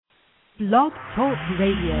Blog Talk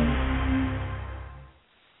Radio.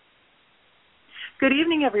 Good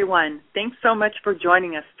evening, everyone. Thanks so much for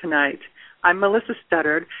joining us tonight. I'm Melissa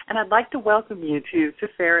Studdard, and I'd like to welcome you to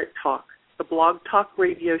Tiferet Talk, the blog talk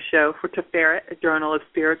radio show for Tiferet, a journal of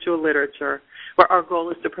spiritual literature, where our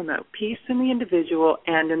goal is to promote peace in the individual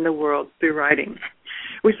and in the world through writing.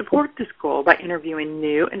 We support this goal by interviewing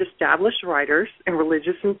new and established writers and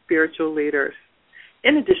religious and spiritual leaders.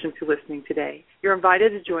 In addition to listening today, you're invited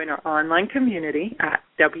to join our online community at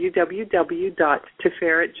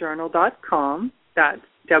www.tiferetjournal.com. That's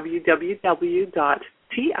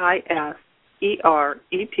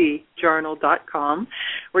www.tiferetjournal.com,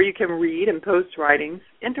 where you can read and post writings,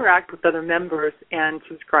 interact with other members, and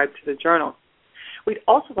subscribe to the journal. We'd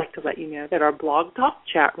also like to let you know that our Blog Talk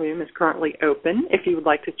chat room is currently open if you would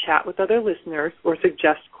like to chat with other listeners or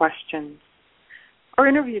suggest questions. Our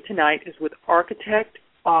interview tonight is with architect,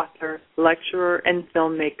 author, lecturer, and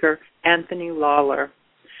filmmaker Anthony Lawlor.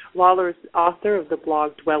 Lawlor is the author of the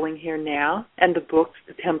blog Dwelling Here Now and the books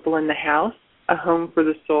The Temple and the House, A Home for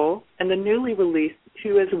the Soul, and the newly released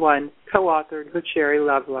 2 as 1, co-authored with Sherry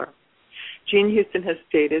Loveler. Jean Houston has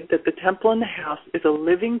stated that The Temple and the House is a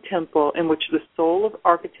living temple in which the soul of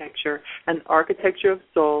architecture and the architecture of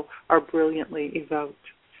soul are brilliantly evoked.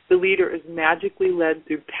 The leader is magically led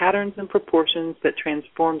through patterns and proportions that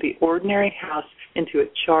transform the ordinary house into a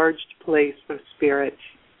charged place of spirit.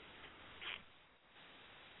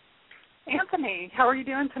 Anthony, how are you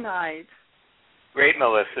doing tonight? Great,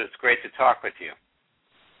 Melissa. It's great to talk with you.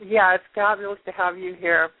 Yeah, it's fabulous to have you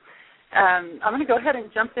here. I'm going to go ahead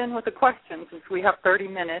and jump in with a question since we have 30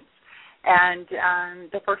 minutes. And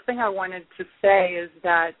the first thing I wanted to say is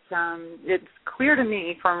that it's clear to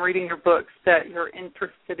me from reading your books that you're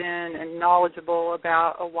interested in and knowledgeable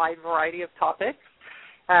about a wide variety of topics,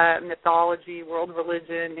 mythology, world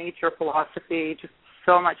religion, nature, philosophy, just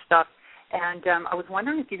so much stuff. And I was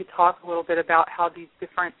wondering if you could talk a little bit about how these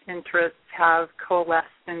different interests have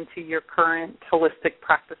coalesced into your current holistic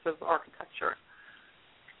practice of architecture.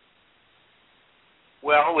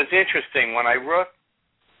 Well, it was interesting. When I wrote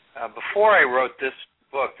before I wrote this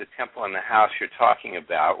book, The Temple and the House you're talking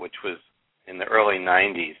about, which was in the early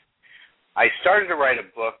 90s, I started to write a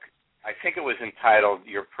book, I think it was entitled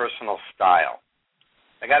Your Personal Style.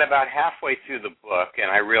 I got about halfway through the book,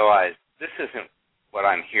 and I realized this isn't what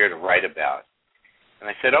I'm here to write about. And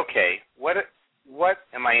I said, okay, what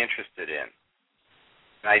am I interested in?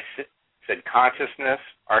 And I said consciousness,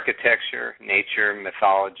 architecture, nature,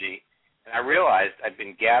 mythology, and I realized I'd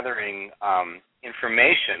been gathering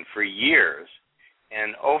information for years,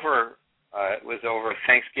 and it was over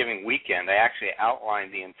Thanksgiving weekend. I actually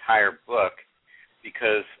outlined the entire book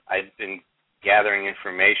because I'd been gathering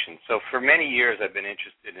information. So for many years I've been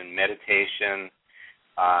interested in meditation,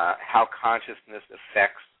 how consciousness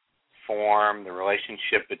affects form, the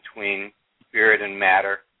relationship between spirit and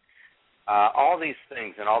matter. All these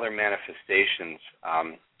things and all their manifestations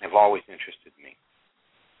have always interested me.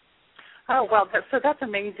 Oh, well, so that's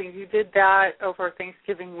amazing. You did that over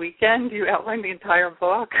Thanksgiving weekend? You outlined the entire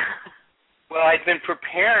book? Well, I'd been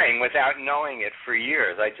preparing without knowing it for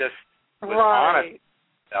years. I just was honest with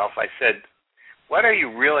myself. I said, what are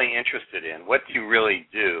you really interested in? What do you really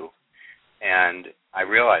do? And I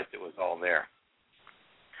realized it was all there.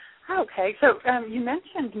 Okay, so you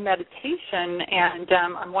mentioned meditation, and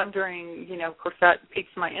I'm wondering, of course, that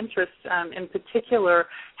piques my interest, in particular,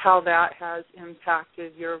 how that has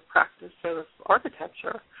impacted your practice of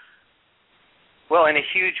architecture. Well, in a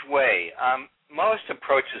huge way. Most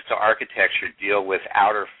approaches to architecture deal with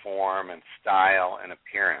outer form and style and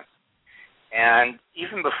appearance. And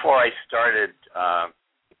even before I started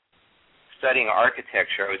studying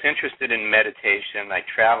architecture, I was interested in meditation. I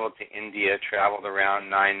traveled to India, traveled around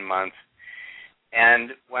 9 months.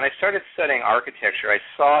 And when I started studying architecture, I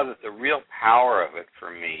saw that the real power of it for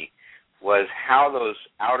me was how those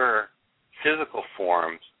outer physical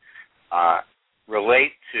forms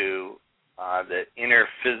relate to the inner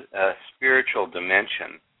spiritual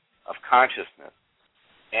dimension of consciousness,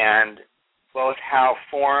 and both how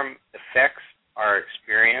form affects our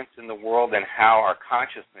experience in the world and how our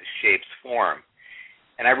consciousness shapes form.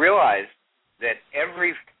 And I realized that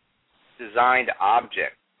every designed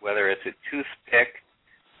object, whether it's a toothpick,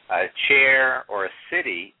 a chair, or a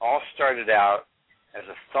city, all started out as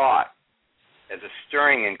a thought, as a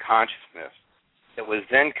stirring in consciousness that was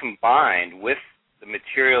then combined with the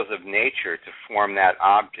materials of nature to form that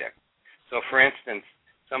object. So, for instance,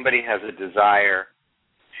 somebody has a desire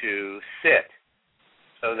to sit.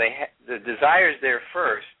 So the desire's there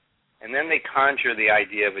first, and then they conjure the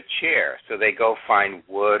idea of a chair. So they go find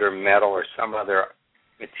wood or metal or some other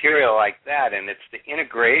material like that, and it's the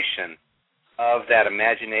integration of that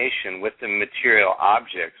imagination with the material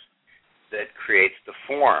objects that creates the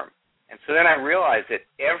form. And so then I realized that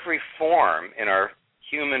every form in our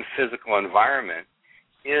human physical environment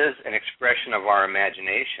is an expression of our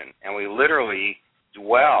imagination, and we literally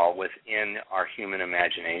dwell within our human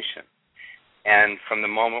imagination. And from the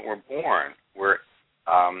moment we're born, we're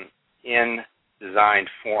in designed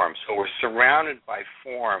form. So we're surrounded by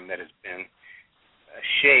form that has been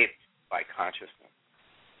shaped by consciousness.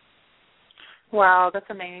 Wow, that's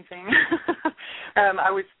amazing. I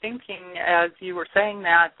was thinking as you were saying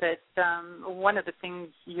that one of the things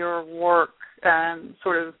your work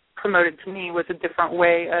sort of promoted to me was a different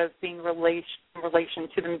way of being in relation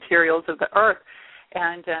to the materials of the earth.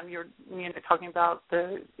 And you're talking about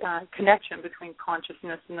the connection between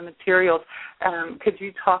consciousness and the materials. Could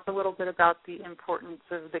you talk a little bit about the importance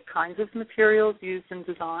of the kinds of materials used in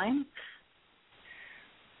design?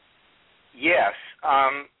 Yes.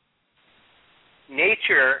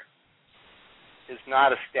 Nature is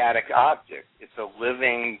not a static object. It's a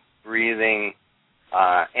living, breathing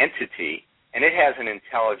entity, and it has an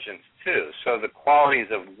intelligence too. So the qualities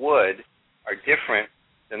of wood are different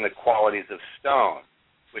than the qualities of stone,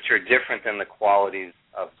 which are different than the qualities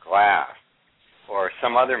of glass or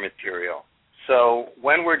some other material. So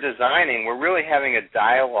when we're designing, we're really having a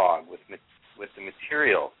dialogue with the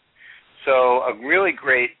materials. So a really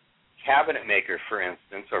great cabinet maker, for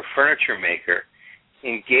instance, or furniture maker,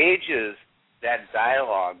 engages that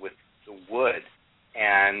dialogue with the wood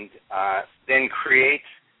and then creates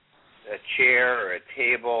a chair or a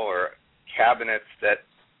table or cabinets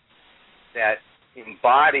that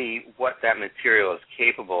embody what that material is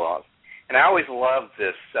capable of. And I always loved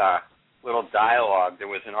this little dialogue. There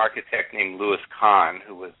was an architect named Louis Kahn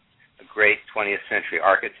who was a great 20th century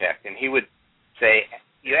architect, and he would say,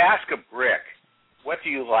 you ask a brick, what do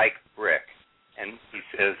you like brick? And he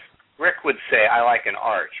says, brick would say, I like an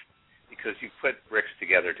arch, because you put bricks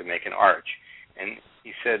together to make an arch. And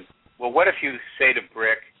he said, well, what if you say to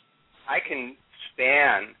brick, I can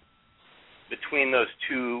span between those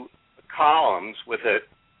two columns with a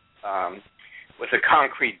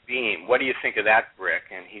concrete beam. What do you think of that brick?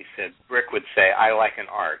 And he said, brick would say, I like an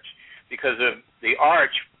arch, because the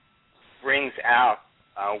arch brings out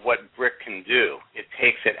what brick can do. It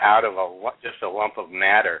takes it out of just a lump of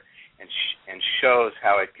matter and shows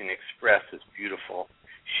how it can express this beautiful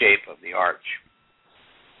shape of the arch.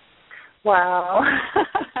 Wow.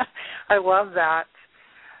 I love that.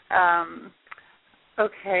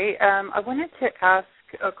 Okay. I wanted to ask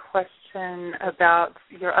a question about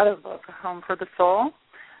your other book, A Home for the Soul.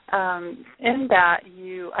 In that,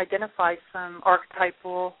 you identify some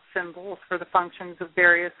archetypal symbols for the functions of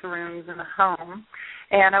various rooms in the home.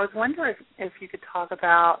 And I was wondering if you could talk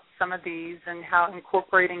about some of these and how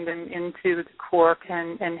incorporating them into the decor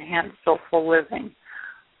can enhance soulful living.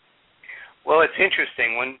 Well, it's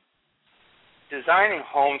interesting. When designing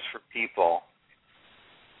homes for people,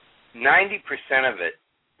 90% of it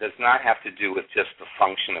does not have to do with just the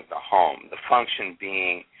function of the home, the function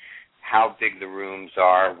being how big the rooms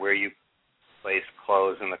are, where you place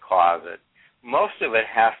clothes in the closet. Most of it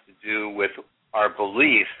has to do with our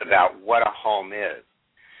beliefs about what a home is.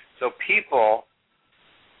 So people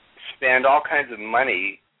spend all kinds of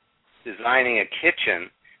money designing a kitchen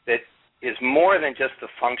that is more than just the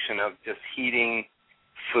function of just heating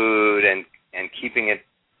food and keeping it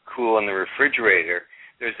cool in the refrigerator.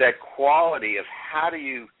 There's that quality of how do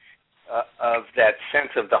you, of that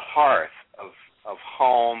sense of the hearth, of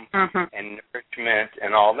home and nourishment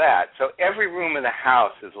and all that. So every room in the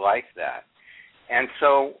house is like that. And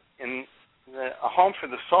so in A Home for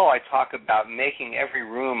the Soul, I talk about making every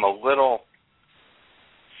room a little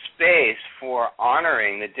space for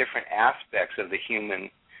honoring the different aspects of the human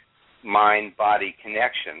mind-body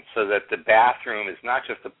connection, so that the bathroom is not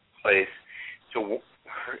just a place to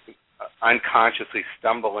unconsciously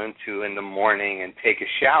stumble into in the morning and take a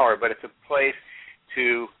shower, but it's a place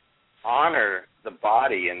to honor the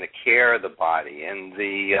body and the care of the body. And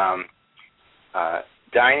the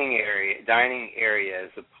dining area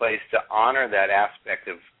is a place to honor that aspect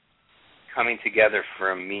of coming together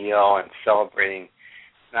for a meal and celebrating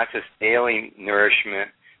not just daily nourishment,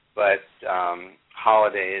 but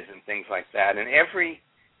holidays and things like that. And every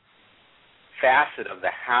facet of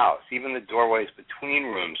the house, even the doorways between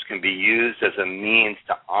rooms, can be used as a means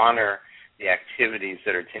to honor the activities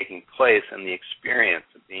that are taking place and the experience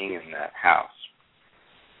of being in that house.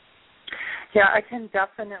 Yeah, I can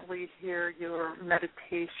definitely hear your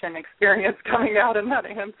meditation experience coming out in that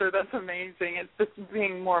answer. That's amazing. It's just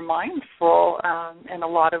being more mindful in a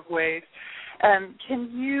lot of ways. Can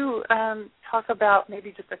you talk about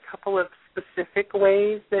maybe just a couple of specific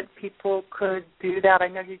ways that people could do that? I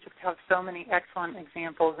know you just have so many excellent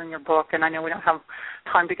examples in your book, and I know we don't have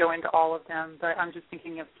time to go into all of them, but I'm just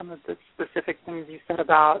thinking of some of the specific things you said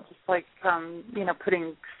about just like,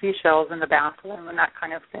 putting seashells in the bathroom and that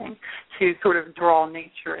kind of thing to sort of draw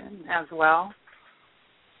nature in as well.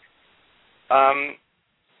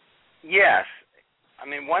 Yes. I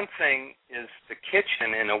mean, one thing is the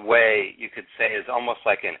kitchen, in a way, you could say, is almost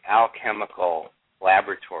like an alchemical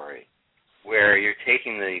laboratory where you're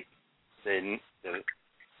taking the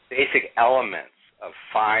basic elements of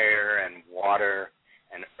fire and water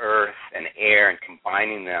and earth and air and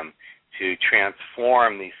combining them to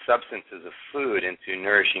transform these substances of food into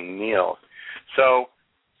nourishing meals. So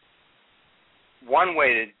one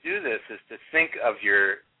way to do this is to think of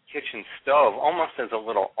your kitchen stove almost as a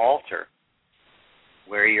little altar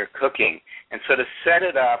where you're cooking. And so to set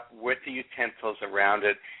it up with the utensils around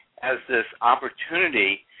it as this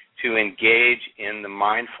opportunity to engage in the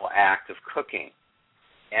mindful act of cooking.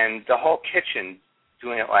 And the whole kitchen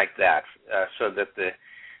doing it like that, so that the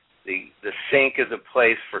sink is a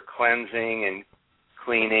place for cleansing and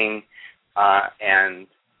cleaning, and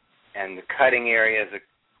the cutting area is a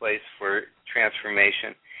place for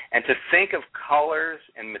transformation. And to think of colors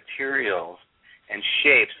and materials and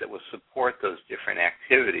shapes that will support those different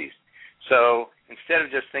activities. So instead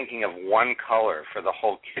of just thinking of one color for the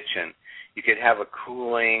whole kitchen, you could have a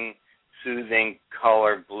cooling, soothing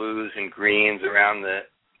color, blues and greens around the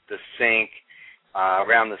sink,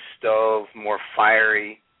 around the stove, more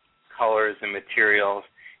fiery colors and materials,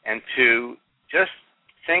 and to just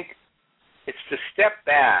think, it's to step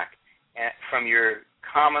back from your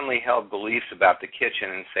commonly held beliefs about the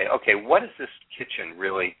kitchen and say, okay, what is this kitchen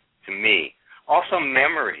really to me? Also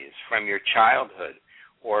memories from your childhood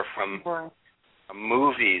or from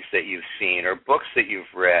movies that you've seen or books that you've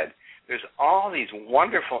read. There's all these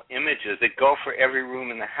wonderful images that go for every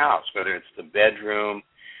room in the house, whether it's the bedroom,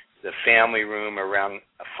 the family room around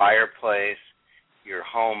a fireplace, your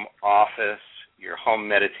home office, your home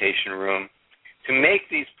meditation room, to make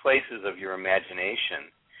these places of your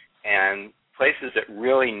imagination and places that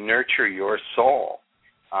really nurture your soul,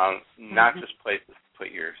 not just places to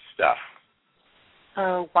put your stuff.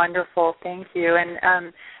 Oh, wonderful. Thank you.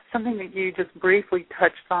 And something that you just briefly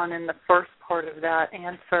touched on in the first part of that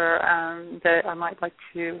answer that I might like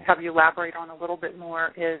to have you elaborate on a little bit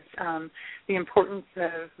more is the importance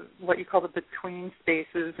of what you call the between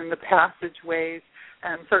spaces and the passageways.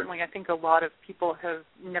 Certainly, I think a lot of people have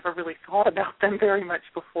never really thought about them very much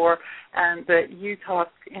before, and that you talk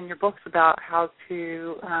in your books about how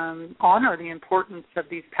to honor the importance of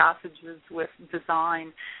these passages with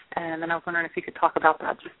design. And then I was wondering if you could talk about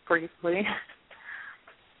that just briefly.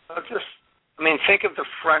 Think of the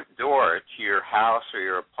front door to your house or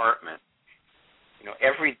your apartment.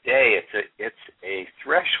 Every day it's a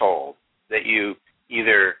threshold that you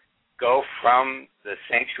either go from the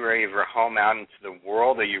sanctuary of your home out into the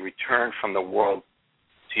world, or you return from the world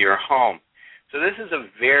to your home. So this is a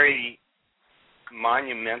very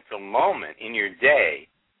monumental moment in your day,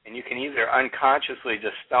 and you can either unconsciously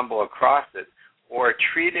just stumble across it or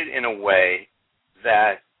treat it in a way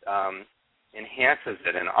that enhances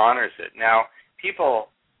it and honors it. Now, people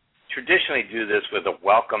traditionally do this with a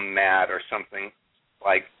welcome mat or something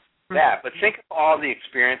like that, but think of all the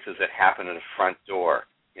experiences that happen at a front door.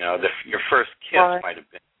 Your first kiss might have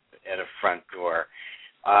been at a front door,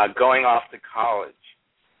 going off to college,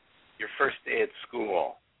 your first day at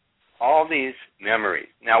school, all these memories.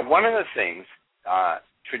 Now, one of the things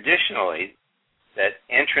traditionally that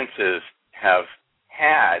entrances have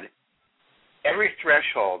had, every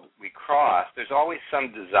threshold we cross, there's always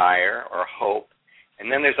some desire or hope, and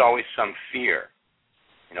then there's always some fear.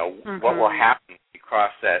 What will happen if you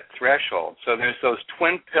cross that threshold? So there's those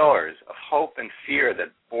twin pillars of hope and fear that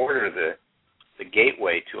border the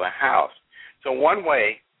gateway to a house. So one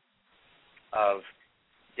way of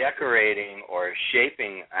decorating or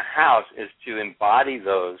shaping a house is to embody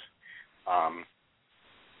those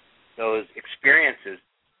experiences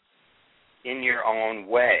in your own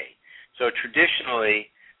way. So traditionally,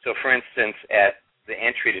 for instance, at the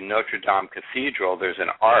entry to Notre Dame Cathedral, there's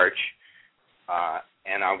an arch,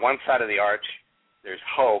 and on one side of the arch, there's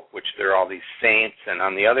hope, which there are all these saints, and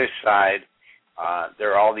on the other side,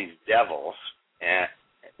 there are all these devils, and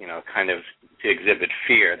kind of to exhibit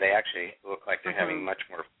fear. They actually look like they're having much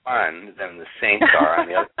more fun than the saints are on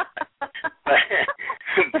the other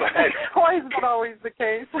side. Why is that always the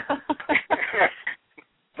case?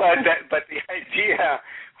 But the idea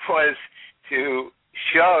was to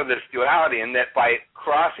show this duality, and that by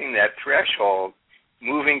crossing that threshold,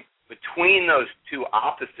 moving between those two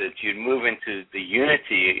opposites, you'd move into the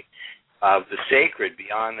unity of the sacred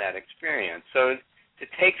beyond that experience. So to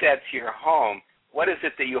take that to your home, what is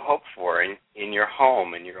it that you hope for in your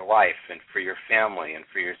home, in your life, and for your family and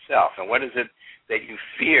for yourself? And what is it that you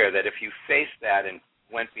fear that if you faced that and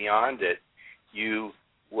went beyond it, you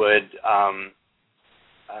would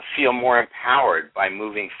feel more empowered by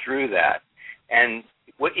moving through that? And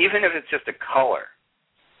even if it's just a color,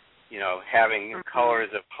 having colors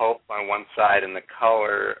of hope on one side and the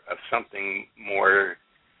color of something more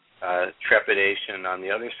trepidation on the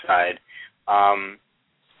other side,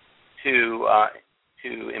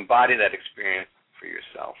 to embody that experience for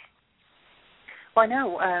yourself. Well, I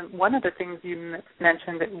know one of the things you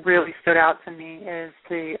mentioned that really stood out to me is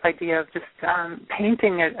the idea of just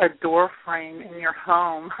painting a door frame in your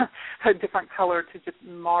home a different color to just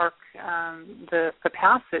mark the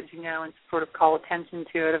passage, and sort of call attention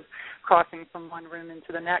to it, of crossing from one room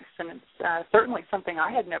into the next. And it's certainly something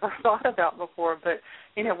I had never thought about before, but,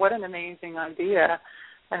 what an amazing idea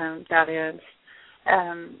that is.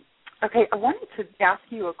 Okay, I wanted to ask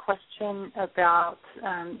you a question about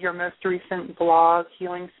your most recent blog,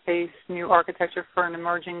 Healing Space, New Architecture for an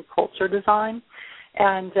Emerging Culture Design.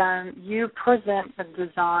 And you present a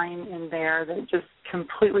design in there that just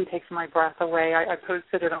completely takes my breath away. I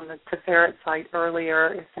posted it on the Tiferet site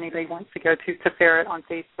earlier if anybody wants to go to Tiferet on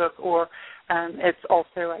Facebook, or it's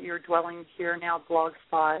also at your Dwelling Here Now blog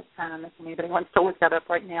spot if anybody wants to look that up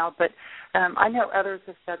right now. But I know others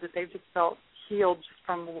have said that they've just felt healed just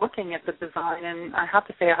from looking at the design, and I have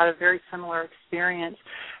to say I had a very similar experience.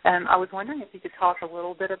 I was wondering if you could talk a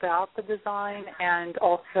little bit about the design, and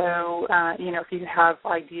also, if you have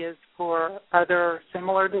ideas for other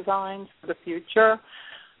similar designs for the future.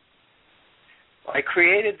 I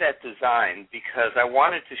created that design because I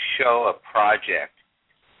wanted to show a project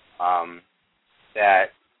that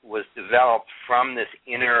was developed from this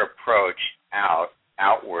inner approach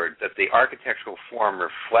outward, that the architectural form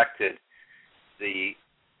reflected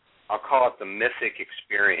I'll call it the mythic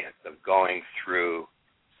experience of going through,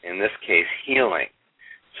 in this case, healing.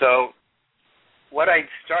 So what I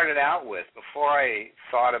started out with, before I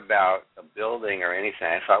thought about a building or anything,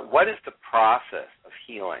 I thought, what is the process of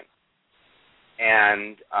healing?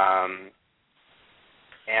 And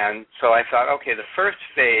so I thought, okay, the first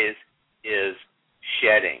phase is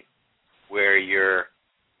shedding, where you're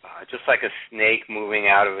just like a snake moving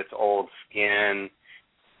out of its old skin.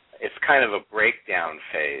 It's kind of a breakdown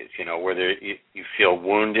phase, where you feel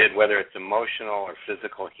wounded, whether it's emotional or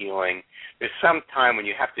physical healing. There's some time when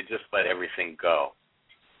you have to just let everything go.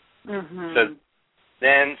 Mm-hmm. So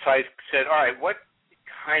I said, all right, what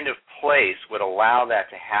kind of place would allow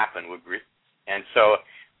that to happen? And so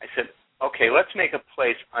I said, okay, let's make a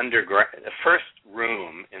place underground. The first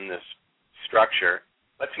room in this structure,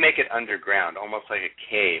 let's make it underground, almost like a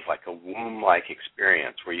cave, like a womb-like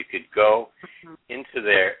experience where you could go into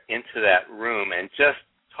that room and just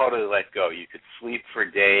totally let go. You could sleep for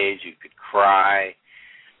days. You could cry.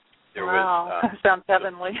 Wow, sounds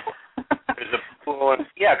heavenly. There's a pool.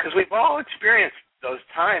 Because we've all experienced those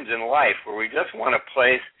times in life where we just want a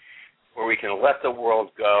place where we can let the world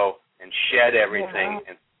go and shed everything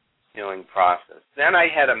and healing process. Then I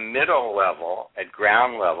had a middle level, at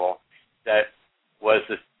ground level, that was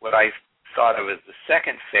what I thought of as the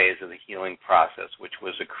second phase of the healing process, which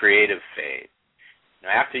was a creative phase. Now,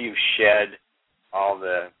 after you've shed all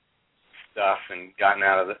the stuff and gotten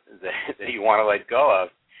out of that you want to let go of,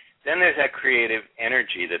 then there's that creative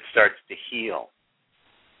energy that starts to heal.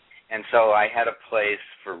 And so I had a place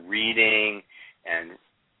for reading and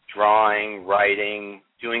drawing, writing,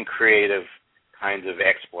 doing creative kinds of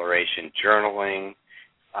exploration, journaling,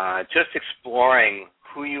 just exploring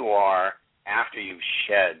who you are after you've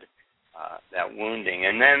shed that wounding.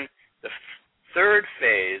 And then the third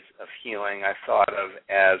phase of healing I thought of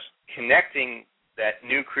as connecting that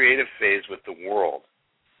new creative phase with the world.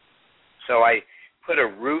 So I put a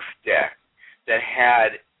roof deck that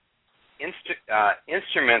had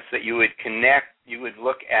instruments that you would connect. You would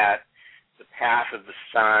look at the path of the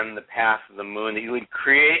sun, the path of the moon, that you would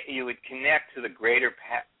connect to the greater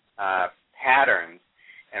patterns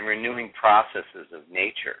and renewing processes of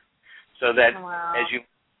nature. So that as you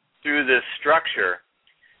through this structure,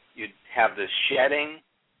 you'd have this shedding,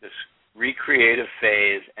 this recreative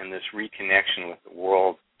phase, and this reconnection with the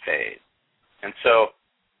world phase. And so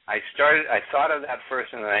I thought of that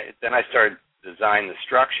first, and then I started to design the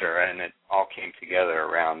structure, and it all came together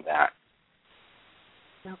around that.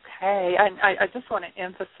 Okay. okay. I just want to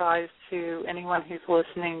emphasize to anyone who's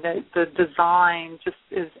listening that the design just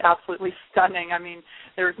is absolutely stunning. I mean,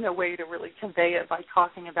 there's no way to really convey it by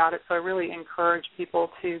talking about it, so I really encourage people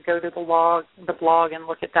to go to the blog and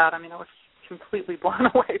look at that. I mean, I was completely blown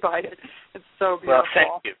away by it. It's so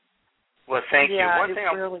beautiful. Well, thank you. One thing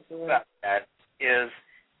really good. about that is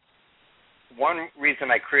one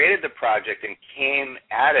reason I created the project and came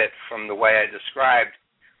at it from the way I described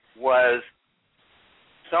was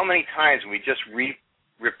so many times we just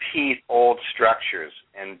repeat old structures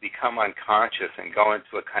and become unconscious and go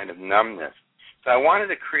into a kind of numbness. So I wanted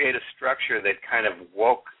to create a structure that kind of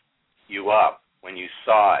woke you up when you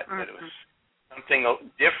saw it, that it was something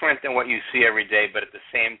different than what you see every day, but at the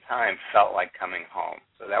same time felt like coming home.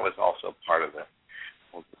 So that was also part of the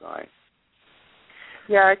whole design.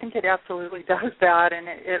 Yeah, I think it absolutely does that, and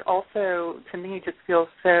it also, to me, just feels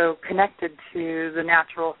so connected to the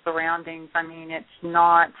natural surroundings. I mean,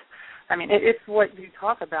 it's what you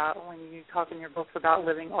talk about when you talk in your books about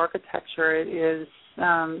living architecture. It is,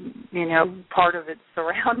 part of its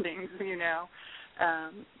surroundings,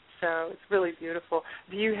 So it's really beautiful.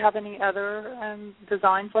 Do you have any other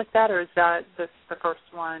designs like that, or is that the first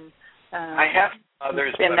one? I have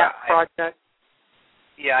others in that project.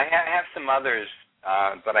 Yeah, I have some others,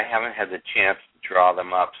 but I haven't had the chance to draw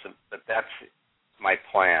them up. So, but that's my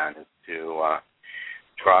plan, is to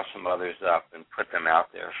draw some others up and put them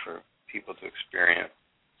out there for people to experience.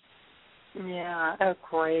 Yeah, oh,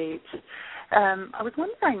 great. I was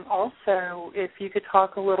wondering also if you could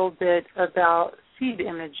talk a little bit about seed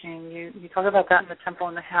imaging. You talk about that in the temple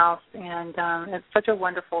and the house, and it's such a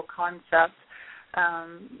wonderful concept.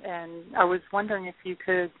 And I was wondering if you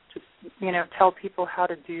could just, tell people how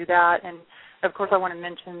to do that. And, of course, I want to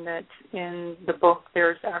mention that in the book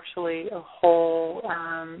there's actually a whole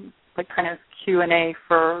kind of Q&A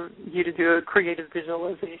for you to do a creative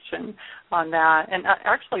visualization on that. And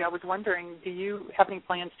actually, I was wondering, do you have any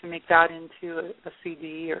plans to make that into a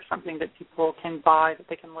CD or something that people can buy that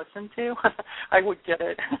they can listen to? I would get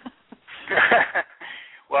it.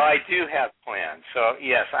 Well, I do have plans. So,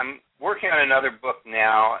 yes, I'm working on another book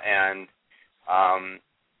now, and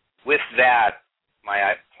with that,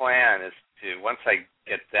 my plan is to, once I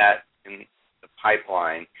get that in the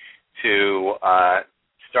pipeline, to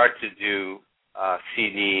start to do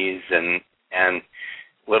CDs and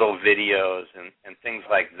little videos and things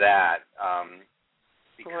like that,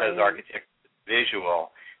 because architecture is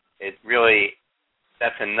visual. It really,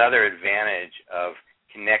 that's another advantage of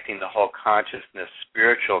connecting the whole consciousness,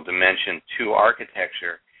 spiritual dimension to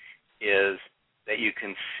architecture, is that you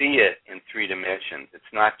can see it in three dimensions.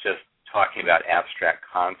 It's not just talking about abstract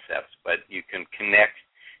concepts, but you can connect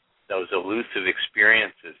those elusive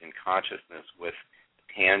experiences in consciousness with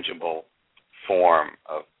tangible form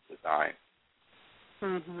of design.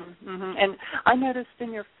 And I noticed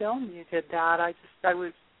in your film you did that. I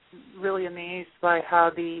was really amazed by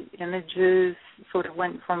how the images sort of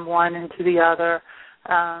went from one into the other,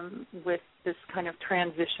 with this kind of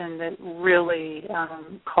transition that really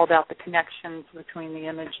called out the connections between the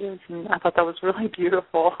images, and I thought that was really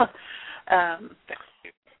beautiful.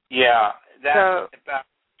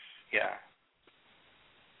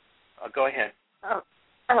 Go ahead.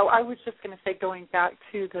 Oh, I was just going to say, going back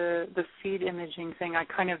to the seed imaging thing, I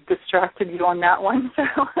kind of distracted you on that one. So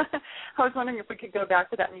I was wondering if we could go back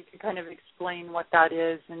to that and you could kind of explain what that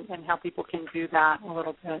is and how people can do that a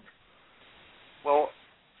little bit. Well,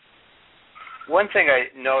 one thing I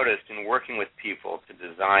noticed in working with people to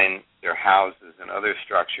design their houses and other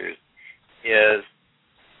structures is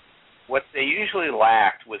what they usually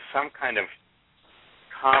lacked was some kind of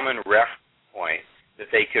common reference point that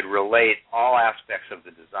they could relate all aspects of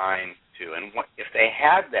the design to. And if they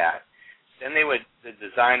had that, then the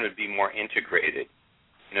design would be more integrated.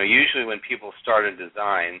 Usually when people start a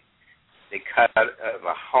design, they cut out of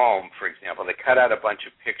a home, for example, they cut out a bunch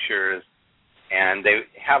of pictures, and they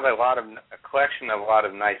have a collection of a lot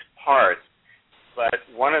of nice parts. But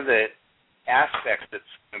one of the aspects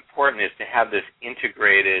that's important is to have this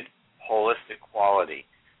integrated, holistic quality.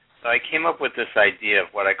 So I came up with this idea of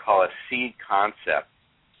what I call a seed concept,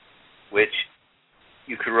 which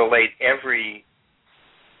you could relate every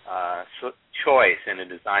choice in a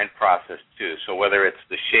design process to. So whether it's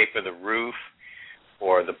the shape of the roof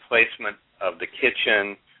or the placement of the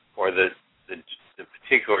kitchen or the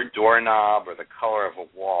particular doorknob or the color of a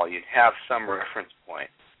wall, you'd have some reference point.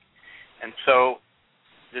 And so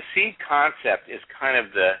the seed concept is kind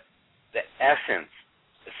of the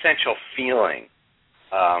essential feeling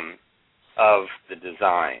of the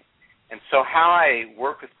design. And so how I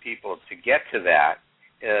work with people to get to that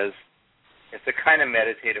is it's a kind of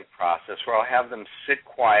meditative process where I'll have them sit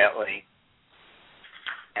quietly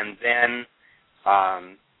and then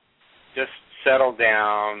just settle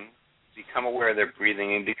down, become aware of their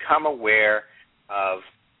breathing, and become aware of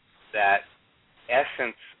that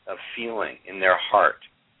essence of feeling in their heart.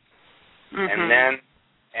 And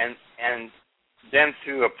then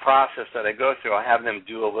through a process that I go through, I'll have them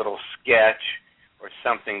do a little sketch or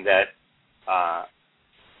something that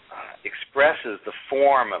expresses the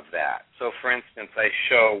form of that. So, for instance, I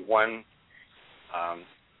show one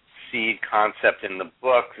seed concept in the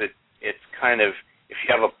book that it's kind of, if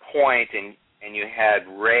you have a point and you had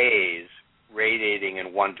rays radiating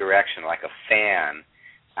in one direction, like a fan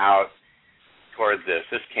out toward this.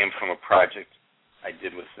 This came from a project I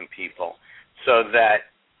did with some people. So that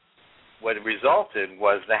what resulted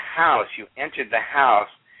was the house, you entered the house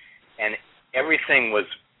and everything was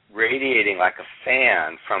radiating like a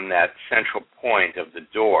fan from that central point of the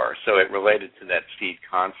door. So it related to that seed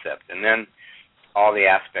concept. And then all the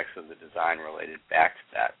aspects of the design related back to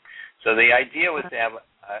that. So the idea was to have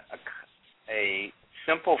a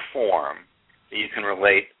simple form that you can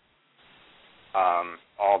relate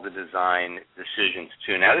all the design decisions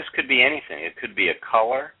to. Now, this could be anything. It could be a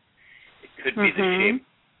color. It could be the shape.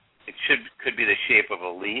 It could be the shape of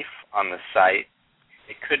a leaf on the site.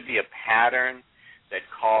 It could be a pattern that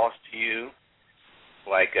calls to you,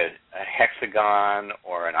 like a hexagon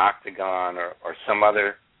or an octagon or some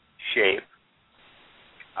other shape.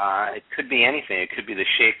 It could be anything. It could be the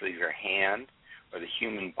shape of your hand or the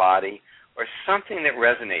human body or something that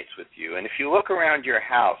resonates with you. And if you look around your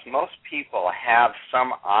house, most people have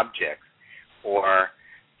some object or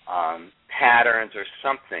patterns or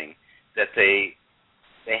something that they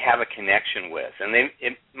have a connection with. And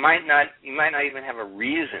you might not even have a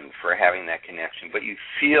reason for having that connection, but you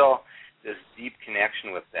feel this deep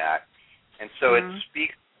connection with that. And so it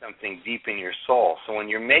speaks something deep in your soul. So when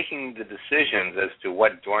you're making the decisions as to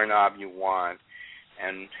what doorknob you want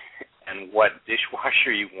and what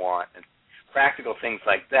dishwasher you want and practical things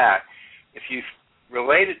like that, if you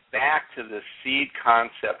relate it back to the seed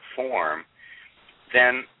concept form,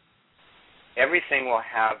 then everything will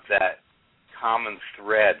have that common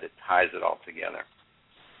thread that ties it all together.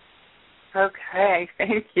 Okay,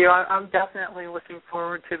 thank you. I'm definitely looking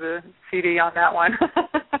forward to the CD on that one.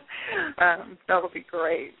 That will be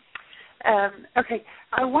great. Okay,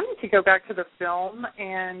 I wanted to go back to the film,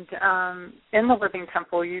 and in The Living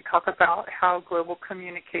Temple, you talk about how global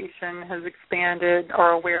communication has expanded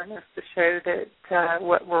our awareness to show that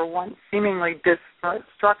what were once seemingly disparate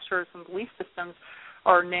structures and belief systems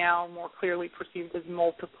are now more clearly perceived as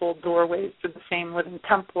multiple doorways to the same living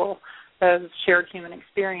temple of shared human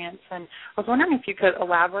experience. And I was wondering if you could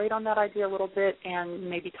elaborate on that idea a little bit and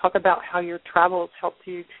maybe talk about how your travels helped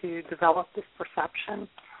you to develop this perception.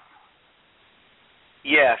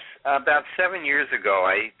 Yes. About 7 years ago,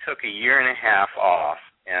 I took a year and a half off,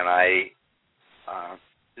 and I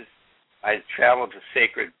traveled to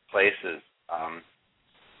sacred places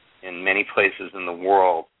in many places in the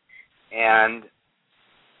world. And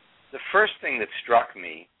the first thing that struck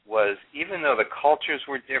me was, even though the cultures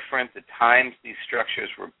were different, the times these structures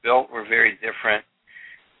were built were very different,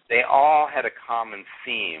 they all had a common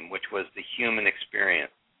theme, which was the human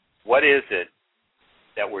experience. What is it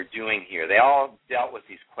that we're doing here? They all dealt with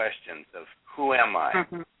these questions of, who am I?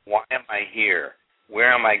 Why am I here?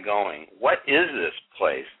 Where am I going? What is this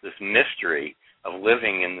place, this mystery of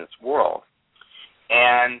living in this world?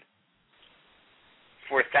 And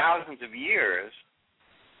for thousands of years,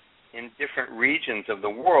 in different regions of the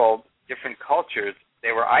world, different cultures,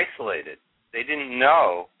 they were isolated. They didn't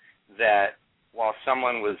know that while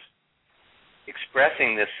someone was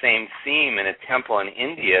expressing this same theme in a temple in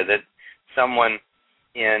India, that someone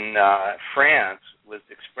in France was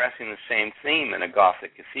expressing the same theme in a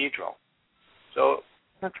Gothic cathedral. So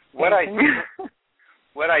what I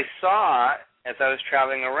saw as I was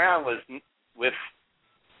traveling around was, with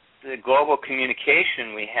the global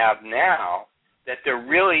communication we have now, that there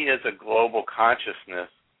really is a global consciousness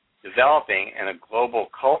developing and a global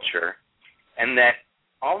culture, and that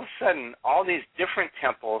all of a sudden all these different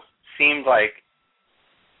temples seemed like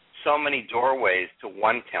so many doorways to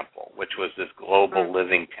one temple, which was this global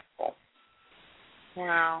living temple.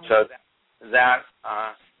 Wow. So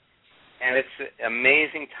and it's an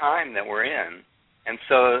amazing time that we're in. And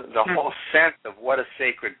so the whole sense of what a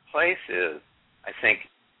sacred place is, I think,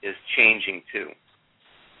 is changing too.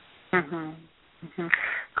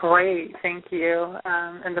 Great, thank you.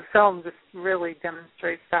 And the film just really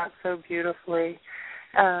demonstrates that so beautifully.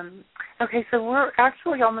 Okay, so we're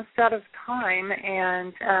actually almost out of time,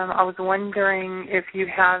 and I was wondering if you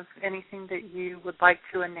have anything that you would like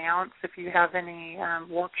to announce, if you have any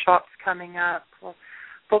workshops coming up or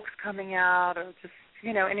books coming out, or just,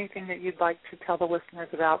 anything that you'd like to tell the listeners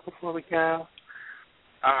about before we go.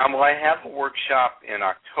 Well, I have a workshop in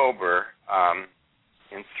October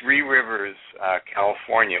in Three Rivers,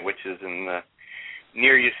 California, which is in the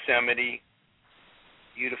near Yosemite,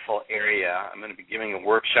 beautiful area. I'm going to be giving a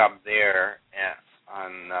workshop there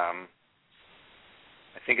on, I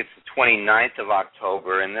think it's the 29th of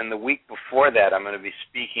October, and then the week before that I'm going to be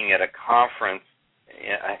speaking at a conference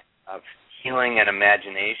of healing and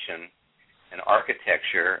imagination and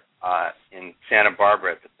architecture in Santa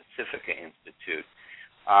Barbara at the Pacifica Institute.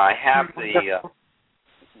 I have the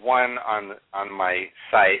one on my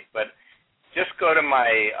site, but just go to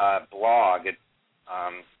my blog at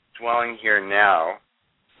Dwelling Here Now,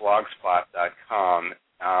 blogspot.com,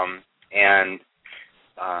 and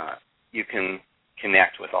you can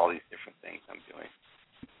connect with all these different things I'm doing.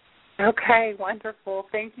 Okay, wonderful.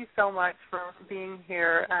 Thank you so much for being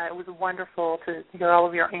here. It was wonderful to hear all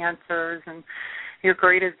of your answers and your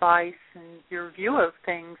great advice and your view of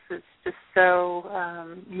things. It's just so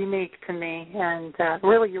unique to me, and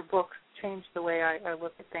really your books changed the way I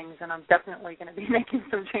look at things, and I'm definitely going to be making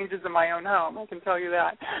some changes in my own home, I can tell you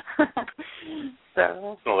that.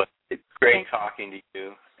 Well, it's great talking to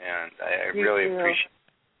you, and I really appreciate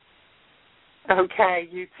it. Okay,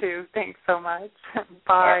 you too. Thanks so much.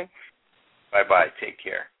 Bye. Bye-bye. Take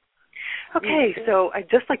care. Okay, so I'd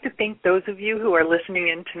just like to thank those of you who are listening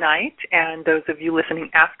in tonight and those of you listening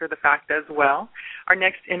after the fact as well. Our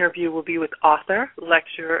next interview will be with author,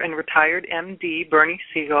 lecturer, and retired MD Bernie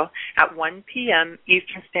Siegel at 1 p.m.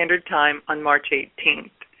 Eastern Standard Time on March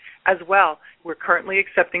 18th. As well, we're currently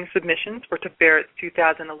accepting submissions for Tiferet's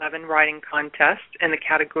 2011 writing contest in the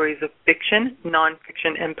categories of fiction,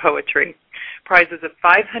 nonfiction, and poetry. Prizes of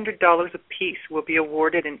 $500 apiece will be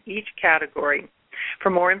awarded in each category.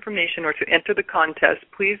 For more information or to enter the contest,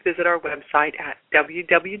 please visit our website at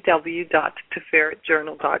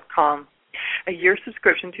www.tiferetjournal.com. A year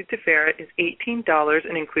subscription to Tiferet is $18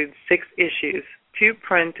 and includes 6 issues, 2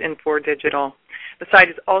 print and 4 digital. The site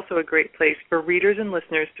is also a great place for readers and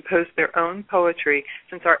listeners to post their own poetry,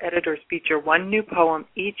 since our editors feature 1 new poem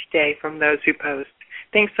each day from those who post.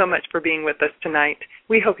 Thanks so much for being with us tonight.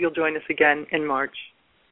 We hope you'll join us again in March.